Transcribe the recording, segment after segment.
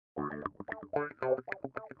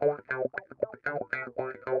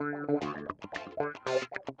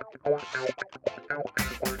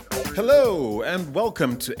Hello and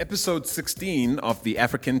welcome to episode 16 of the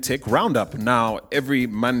African Tech Roundup. Now, every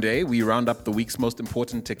Monday we round up the week's most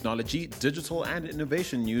important technology, digital and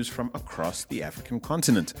innovation news from across the African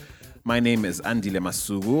continent. My name is Andile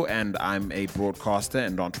Masugu and I'm a broadcaster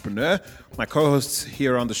and entrepreneur. My co-host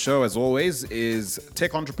here on the show, as always, is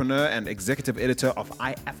tech entrepreneur and executive editor of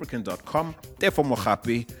iAfrican.com, Tefo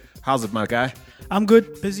Mohapi. How's it, my guy? I'm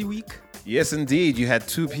good. Busy week. Yes, indeed. You had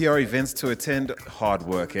 2 PR events to attend. Hard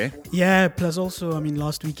work, eh? Yeah, plus also,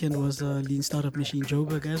 last weekend was Lean Startup Mission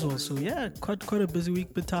Joburg as well. So yeah, quite a busy week,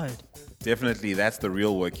 but tired. Definitely, that's the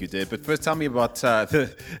real work you did. But first, tell me about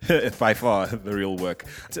by far the real work.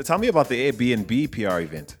 Tell me about the Airbnb PR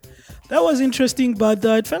event. That was interesting, but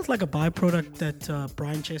it felt like a byproduct that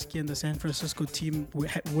Brian Chesky and the San Francisco team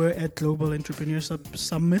were at Global Entrepreneurship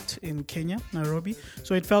Summit in Kenya, Nairobi.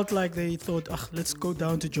 So it felt like they thought, let's go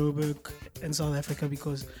down to Joburg in South Africa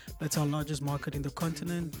because that's our largest market in the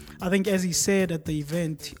continent. I think, as he said at the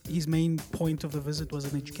event, his main point of the visit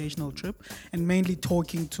was an educational trip and mainly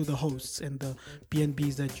talking to the hosts and the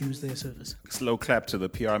B&Bs that use their service. Slow clap to the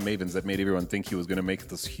PR mavens that made everyone think he was going to make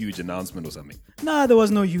this huge announcement or something. Nah, there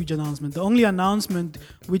was no huge announcement. The only announcement,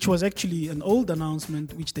 which was actually an old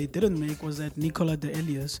announcement, which they didn't make, was that Nicola de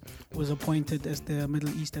Elias was appointed as the Middle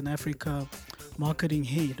East and Africa marketing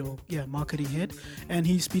head, and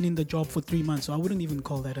he's been in the job for 3 months, so I wouldn't even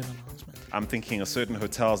call that an announcement. I'm thinking a certain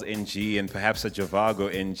hotels NG and perhaps a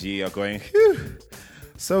Javago NG are going, phew,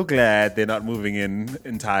 so glad they're not moving in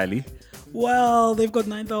entirely. Well, they've got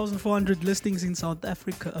 9,400 listings in South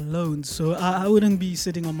Africa alone, so I wouldn't be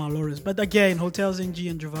sitting on my laurels. But again, Hotels NG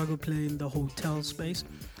and Javago play in the hotel space,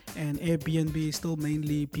 and Airbnb is still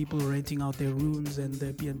mainly people renting out their rooms and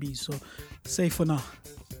their B&Bs, so safe for now.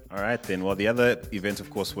 All right, then. Well, the other event, of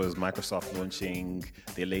course, was Microsoft launching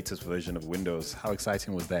their latest version of Windows. How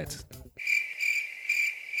exciting was that?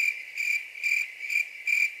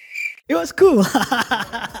 It was cool.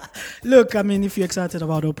 Look, if you're excited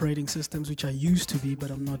about operating systems, which I used to be,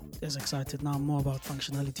 but I'm not as excited now, I'm more about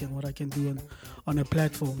functionality and what I can do on a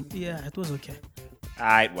platform. Yeah, it was okay. All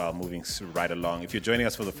right, well, moving right along. If you're joining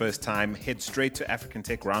us for the first time, head straight to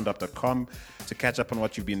africantechroundup.com to catch up on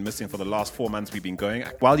what you've been missing for the last 4 months we've been going.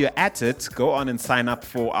 While you're at it, go on and sign up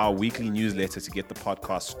for our weekly newsletter to get the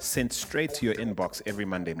podcast sent straight to your inbox every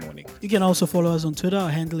Monday morning. You can also follow us on Twitter. Our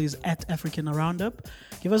handle is @AfricanRoundup.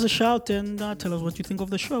 Give us a shout and tell us what you think of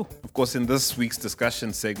the show. Of course, in this week's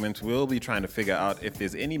discussion segment, we'll be trying to figure out if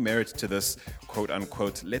there's any merit to this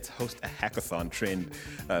quote-unquote let's host a hackathon trend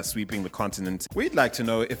sweeping the continent. We'd like to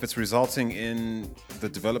know if it's resulting in the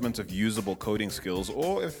development of usable coding skills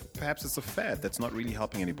or if perhaps it's a fad that's not really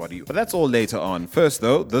helping anybody. But that's all later on. First,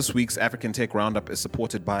 though, this week's African Tech Roundup is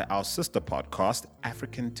supported by our sister podcast,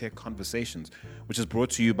 African Tech Conversations, which is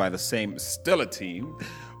brought to you by the same stellar team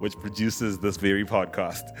which produces this very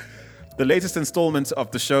podcast. The latest installment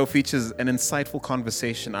of the show features an insightful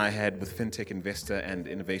conversation I had with fintech investor and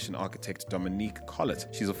innovation architect Dominique Collett.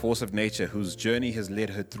 She's a force of nature whose journey has led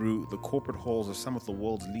her through the corporate halls of some of the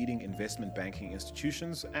world's leading investment banking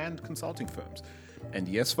institutions and consulting firms. And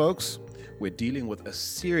yes, folks, we're dealing with a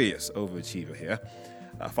serious overachiever here.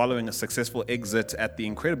 Following a successful exit at the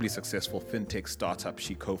incredibly successful fintech startup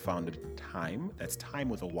she co-founded Time, that's Time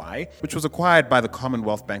with a Y, which was acquired by the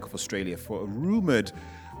Commonwealth Bank of Australia for a rumored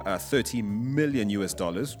 $30 million,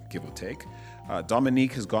 give or take.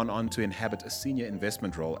 Dominique has gone on to inhabit a senior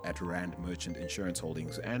investment role at Rand Merchant Insurance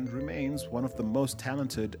Holdings and remains one of the most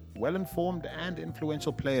talented, well-informed and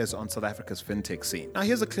influential players on South Africa's fintech scene. Now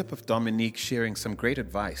here's a clip of Dominique sharing some great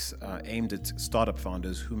advice aimed at startup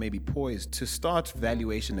founders who may be poised to start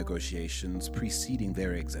valuation negotiations preceding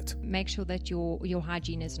their exit. Make sure that your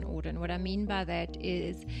hygiene is in order. And what I mean by that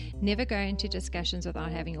is never go into discussions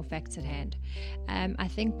without having your facts at hand. I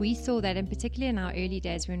think we saw that, and particularly in our early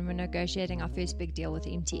days when we were negotiating our first big deal with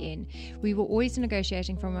MTN, we were always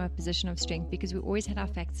negotiating from a position of strength because we always had our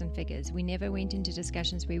facts and figures. We never went into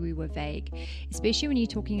discussions where we were vague, especially when you're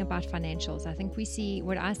talking about financials. I think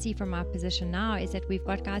what I see from our position now is that we've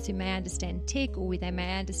got guys who may understand tech or they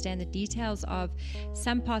may understand the details of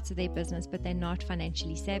some parts of their business, but they're not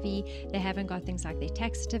financially savvy. They haven't got things like their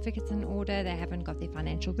tax certificates in order. They haven't got their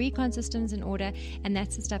financial recon systems in order, and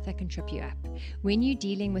that's the stuff that can trip you up. When you're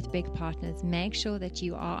dealing with big partners, make sure that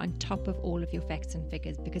you are on top of all of your facts and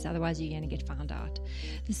figures, because otherwise you're going to get found out.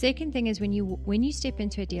 The second thing is when you step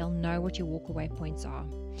into a deal, know what your walkaway points are,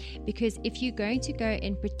 because if you're going to go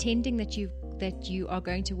in pretending that you are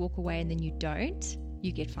going to walk away and then you don't,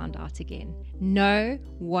 you get found out again. Know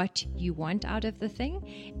what you want out of the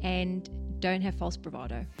thing and don't have false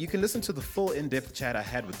bravado. You can listen to the full in-depth chat I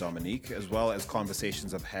had with Dominique, as well as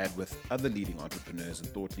conversations I've had with other leading entrepreneurs and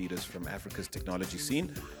thought leaders from Africa's technology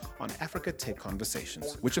scene on Africa Tech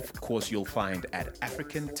Conversations, which of course you'll find at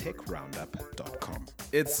africantechroundup.com.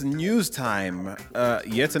 It's news time.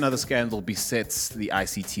 Yet another scandal besets the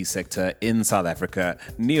ICT sector in South Africa.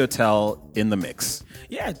 Neotel in the mix.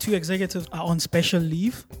 Yeah, 2 executives are on special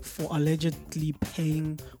leave for allegedly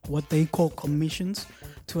paying what they call commissions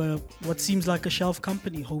to what seems like a shelf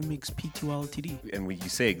company, Homemix Pty Ltd. And when you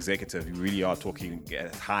say executive, you really are talking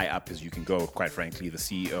as high up as you can go, quite frankly, the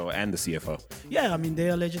CEO and the CFO. Yeah, I mean,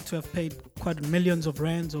 they're alleged to have paid quite millions of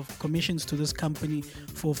rands of commissions to this company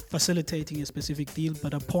for facilitating a specific deal.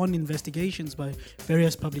 But upon investigations by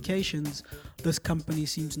various publications, this company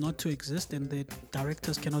seems not to exist and the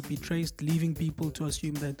directors cannot be traced, leaving people to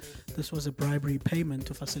assume that this was a bribery payment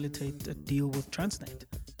to facilitate a deal with Transnet.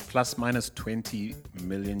 Plus minus $20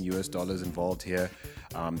 million involved here.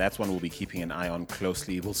 That's one we'll be keeping an eye on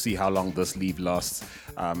closely. We'll see how long this leave lasts.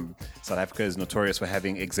 South Africa is notorious for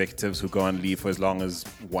having executives who go on leave for as long as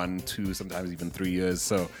 1, 2, sometimes even 3 years.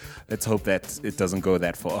 So let's hope that it doesn't go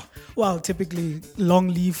that far. Well, typically long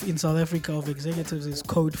leave in South Africa of executives is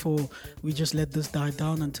code for we just let this die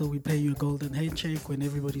down until we pay you a golden handshake when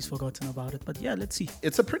everybody's forgotten about it. But yeah, let's see.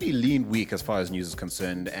 It's a pretty lean week as far as news is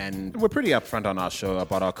concerned, and we're pretty upfront on our show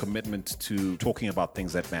about our commitment to talking about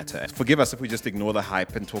things that matter. Forgive us if we just ignore the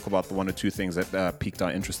hype and talk about the 1 or 2 things that piqued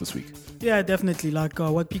our interest this week. Yeah, definitely. Like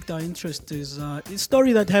what piqued our interest is a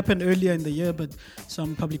story that happened earlier in the year, but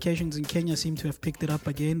some publications in Kenya seem to have picked it up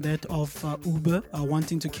again, that of Uber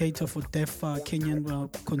wanting to cater for deaf Kenyan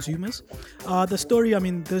consumers. The story, I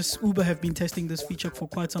mean, this Uber have been testing this feature for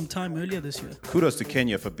quite some time earlier this year. Kudos to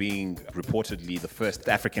Kenya for being reportedly the first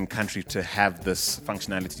African country to have this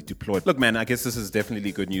functionality deployed. Look, man, I guess this is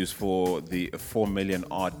definitely good news for the 4 million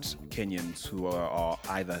odd Kenyans who are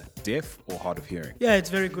either deaf or hard of hearing. Yeah, it's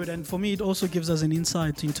very good. And for me, it also gives us an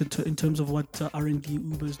insight in terms of what R&D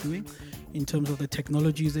Uber is doing, in terms of the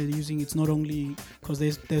technologies they're using. It's not only because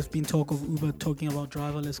there's been talk of Uber talking about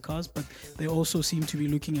driverless cars, but they also seem to be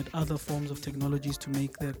looking at other forms of technologies to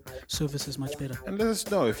make their services much better. And let us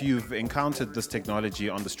know if you've encountered this technology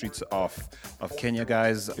on the streets of Kenya,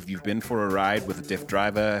 guys. If you've been for a ride with a deaf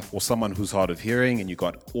driver or someone who's hard of hearing and you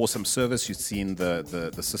got awesome service, you've seen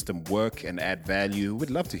the system work and add value,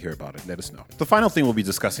 we'd love to hear about it. Let us know. The final thing we'll be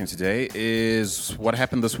discussing today is what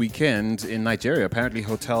happened this weekend in Nigeria. Apparently,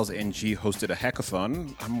 Hotels NG hosted a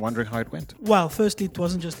hackathon. I'm wondering how it went. Well, firstly, it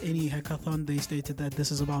wasn't just any hackathon. They stated that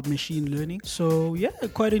this is about machine learning. So, yeah,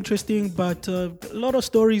 quite interesting, but a lot of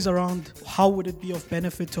stories around how would it be of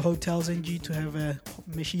benefit to Hotels NG to have a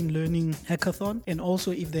machine learning hackathon, and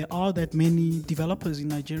also if there are that many developers in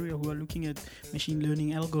Nigeria who are looking at machine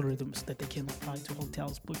learning algorithms that they can apply to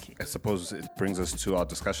hotels booking. I suppose it brings us to our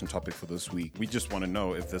discussion topic for this week. We just want to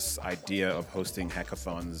know if this idea of hosting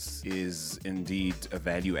hackathons is indeed a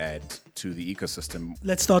value add to the ecosystem.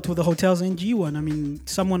 Let's start with the Hotels NG one. I mean,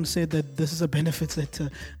 someone said that this is a benefit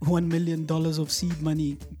that $1 million of seed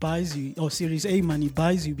money buys you, or Series A money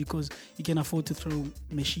buys you, because you can afford to throw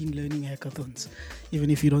machine learning hackathons, even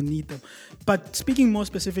if you don't need them. But speaking more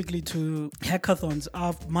specifically to hackathons,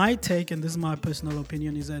 my take, and this is my personal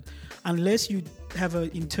opinion, is that unless you have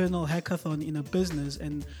an internal hackathon in a business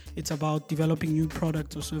and it's about developing new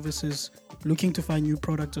products or services, looking to find new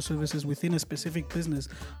products or services within a specific business,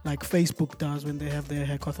 like Facebook does when they have their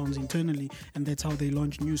hackathons internally, and that's how they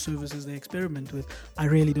launch new services they experiment with, I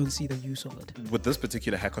really don't see the use of it. With this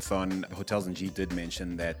particular hackathon, Hotels NG did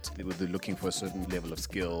mention that they were looking for a certain level of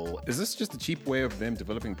skill. Is this just a cheap way of them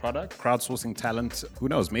developing product, crowdsourcing talent? Who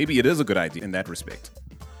knows? Maybe it is a good idea in that respect.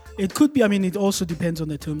 It could be. I mean, it also depends on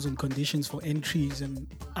the terms and conditions for entries and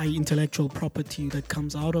intellectual property that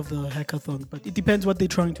comes out of the hackathon. But it depends what they're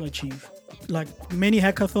trying to achieve. Like many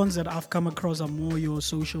hackathons that I've come across are more your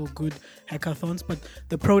social good hackathons, but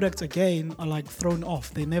the products again are like thrown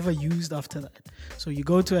off. They're never used after that. So you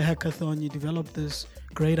go to a hackathon, you develop this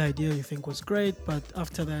great idea you think was great, but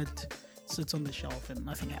after that, sits on the shelf and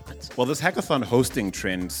nothing happens. Well, this hackathon hosting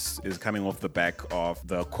trend is coming off the back of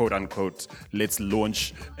the quote-unquote let's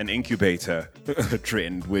launch an incubator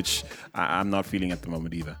trend, which I'm not feeling at the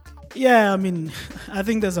moment either. Yeah, I mean, I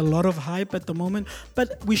think there's a lot of hype at the moment,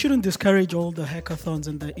 but we shouldn't discourage all the hackathons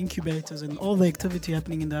and the incubators and all the activity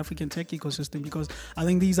happening in the African tech ecosystem, because I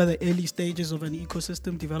think these are the early stages of an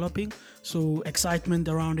ecosystem developing. So excitement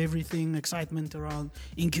around everything, excitement around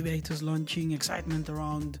incubators launching, excitement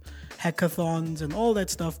around hackathons and all that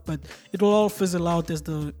stuff, but it will all fizzle out as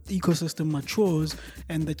the ecosystem matures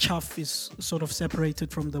and the chaff is sort of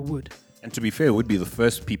separated from the wood. And to be fair, would be the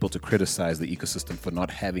first people to criticize the ecosystem for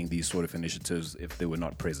not having these sort of initiatives if they were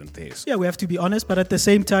not present there. Yeah, we have to be honest, but at the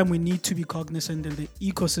same time, we need to be cognizant, and the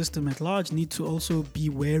ecosystem at large need to also be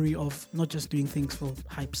wary of not just doing things for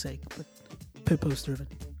hype's sake, but purpose-driven.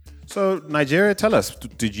 So, Nigeria, tell us,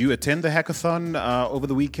 did you attend the hackathon over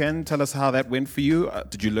the weekend? Tell us how that went for you.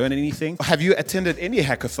 Did you learn anything? Have you attended any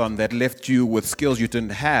hackathon that left you with skills you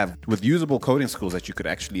didn't have, with usable coding skills that you could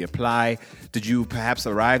actually apply? Did you perhaps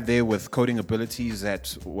arrive there with coding abilities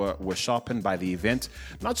that were sharpened by the event?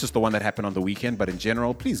 Not just the one that happened on the weekend, but in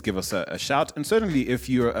general. Please give us a shout. And certainly, if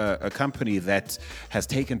you're a company that has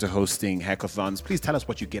taken to hosting hackathons, please tell us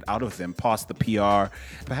what you get out of them, past the PR.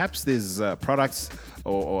 Perhaps there's products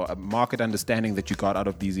or a market understanding that you got out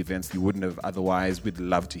of these events you wouldn't have otherwise. We'd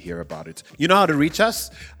love to hear about it. You know how to reach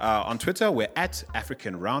us. On Twitter, we're at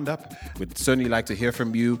African Roundup. We'd certainly like to hear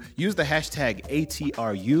from you. Use the hashtag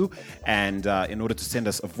ATRU, and in order to send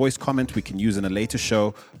us a voice comment we can use in a later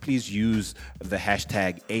show, please use the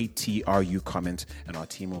hashtag ATRU comment, and our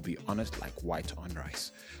team will be on it like white on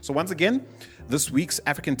rice. So once again, this week's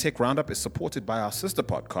African Tech Roundup is supported by our sister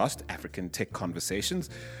podcast, African Tech Conversations,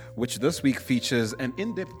 which this week features an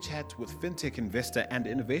in-depth chat with fintech investor and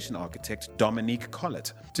innovation architect Dominique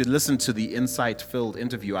Collett. To listen to the insight-filled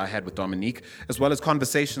interview I had with Dominique, as well as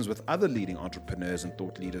conversations with other leading entrepreneurs and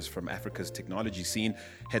thought leaders from Africa's technology scene,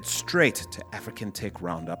 head straight to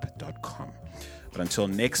africantechroundup.com. But until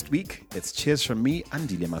next week, it's cheers from me,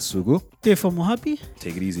 Andile Masugu. Tefo Mohapi.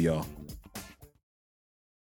 Take it easy, y'all.